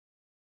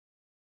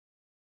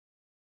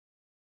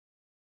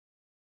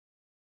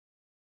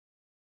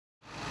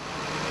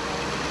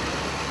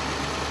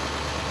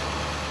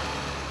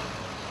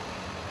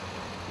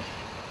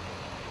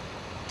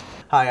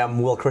Hi,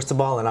 I'm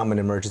Cristobal and I'm an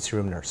emergency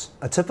room nurse.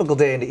 A typical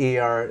day in the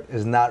ER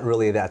is not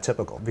really that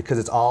typical because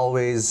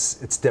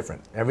it's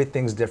different.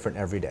 Everything's different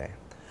every day.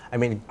 I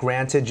mean,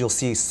 granted, you'll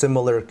see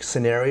similar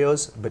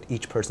scenarios, but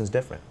each person's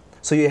different.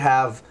 So you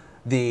have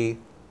the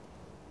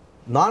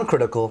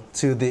non-critical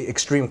to the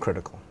extreme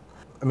critical.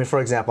 I mean,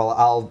 for example,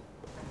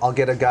 I'll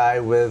get a guy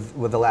with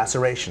a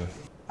laceration.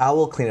 I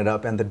will clean it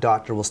up and the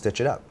doctor will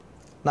stitch it up.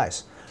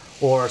 Nice.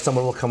 Or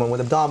someone will come in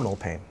with abdominal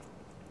pain.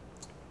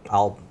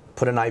 I'll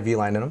put an IV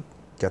line in them,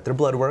 get their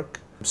blood work,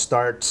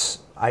 start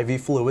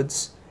IV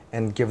fluids,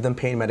 and give them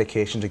pain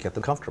medication to get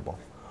them comfortable.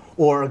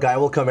 Or a guy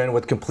will come in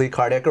with complete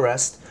cardiac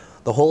arrest.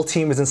 The whole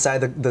team is inside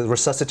the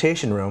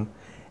resuscitation room,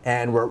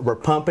 and we're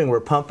pumping,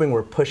 we're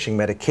pushing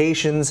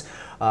medications,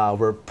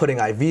 we're putting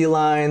IV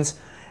lines,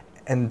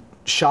 and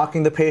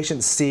shocking the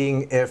patient,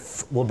 seeing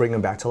if we'll bring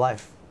them back to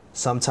life.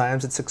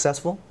 Sometimes it's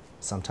successful,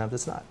 sometimes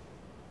it's not.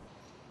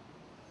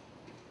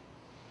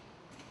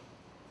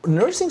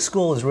 Nursing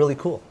school is really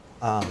cool.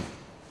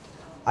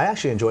 I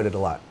actually enjoyed it a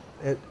lot.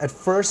 At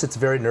first, it's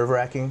very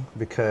nerve-wracking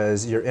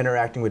because you're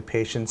interacting with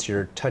patients,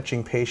 you're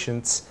touching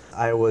patients.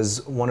 I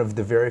was one of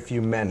the very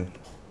few men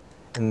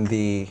in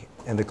the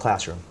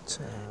classroom,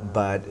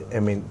 but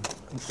I mean,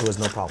 it was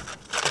no problem.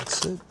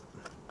 That's it.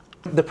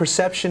 The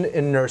perception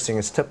in nursing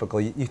is typical.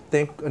 You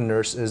think a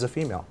nurse is a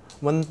female.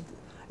 When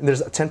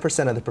there's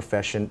 10% of the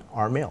profession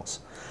are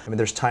males. I mean,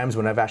 there's times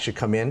when I've actually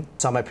come in,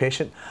 saw my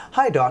patient,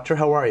 "Hi doctor,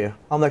 how are you?"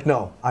 I'm like,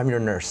 "No, I'm your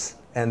nurse."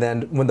 And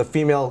then when the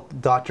female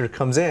doctor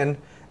comes in,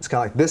 it's kind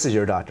of like, "This is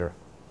your doctor,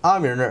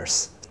 I'm your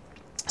nurse."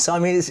 So I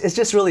mean, it's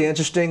just really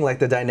interesting, like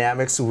the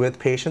dynamics with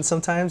patients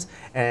sometimes,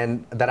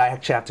 and that I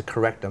actually have to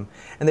correct them.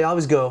 And they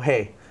always go,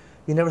 "Hey,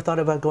 you never thought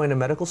about going to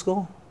medical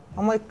school?"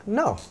 I'm like,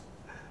 "No.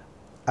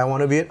 I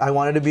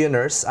wanted to be a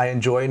nurse. I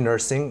enjoy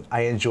nursing.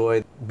 I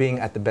enjoy being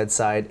at the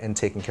bedside and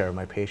taking care of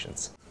my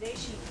patients."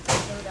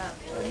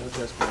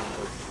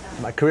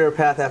 My career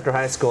path after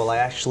high school, I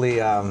actually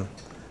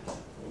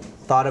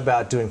thought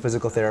about doing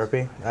physical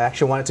therapy. I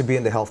actually wanted to be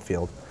in the health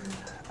field.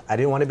 I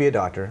didn't want to be a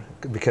doctor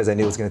because I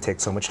knew it was going to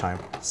take so much time.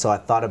 So I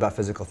thought about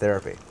physical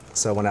therapy.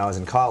 So when I was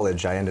in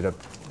college, I ended up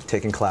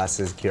taking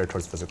classes geared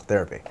towards physical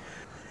therapy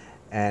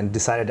and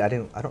decided I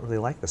don't really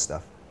like this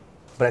stuff.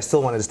 But I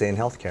still wanted to stay in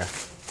healthcare.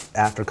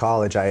 After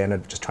college, I ended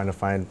up just trying to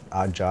find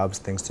odd jobs,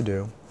 things to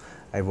do.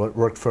 I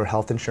worked for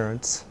health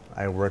insurance.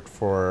 I worked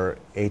for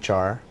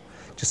HR,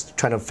 just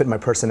trying to fit my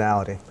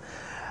personality.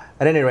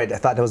 At any rate, I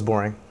thought that was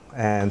boring.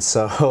 And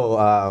so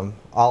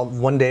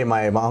one day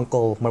my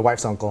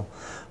wife's uncle,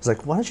 was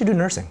like, "Why don't you do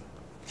nursing?"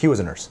 He was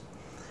a nurse.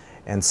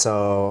 And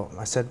so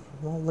I said,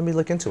 "Well, let me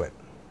look into it."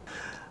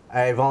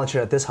 I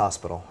volunteered at this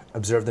hospital,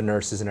 observed the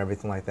nurses and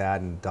everything like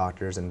that, and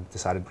doctors, and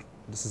decided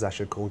this is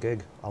actually a cool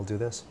gig. I'll do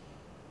this.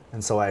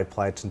 And so I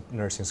applied to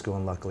nursing school,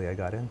 and luckily I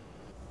got in.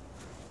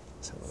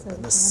 So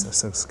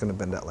it's going to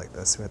bend out like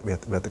this. We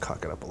have to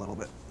cock it up a little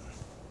bit.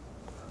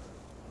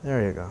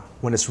 There you go.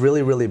 When it's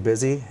really, really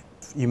busy,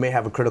 you may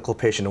have a critical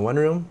patient in one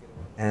room,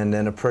 and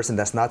then a person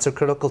that's not so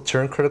critical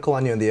turn critical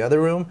on you in the other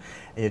room,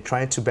 and you're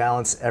trying to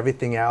balance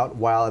everything out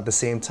while at the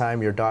same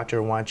time your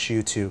doctor wants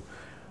you to,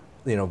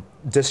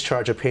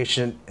 discharge a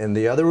patient in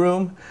the other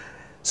room.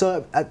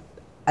 So at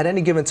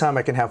any given time,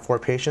 I can have 4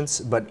 patients,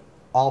 but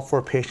all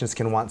 4 patients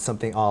can want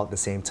something all at the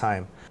same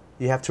time.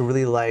 You have to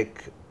really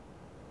like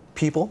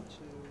people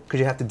because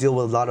you have to deal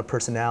with a lot of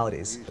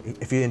personalities.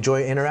 If you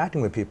enjoy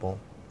interacting with people,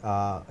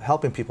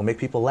 helping people, make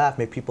people laugh,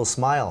 make people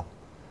smile,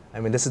 I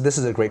mean, this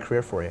is a great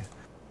career for you.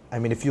 I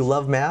mean, if you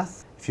love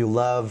math, if you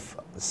love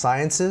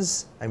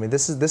sciences, I mean,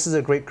 this is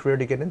a great career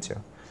to get into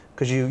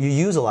because you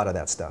use a lot of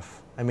that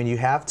stuff. I mean, you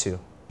have to.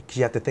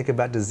 You have to think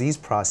about disease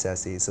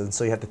processes, and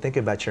so you have to think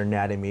about your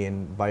anatomy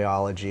and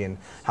biology and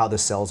how the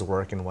cells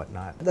work and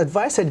whatnot. The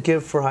advice I'd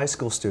give for high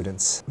school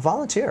students: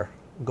 volunteer.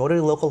 Go to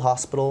a local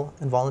hospital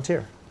and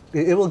volunteer.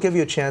 It will give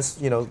you a chance,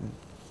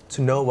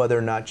 to know whether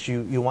or not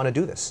you want to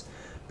do this,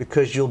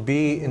 because you'll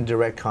be in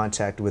direct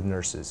contact with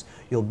nurses.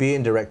 You'll be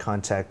in direct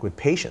contact with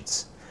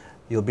patients.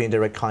 You'll be in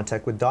direct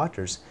contact with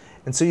doctors,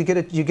 and so you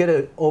get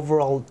an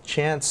overall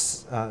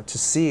chance to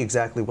see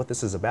exactly what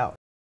this is about.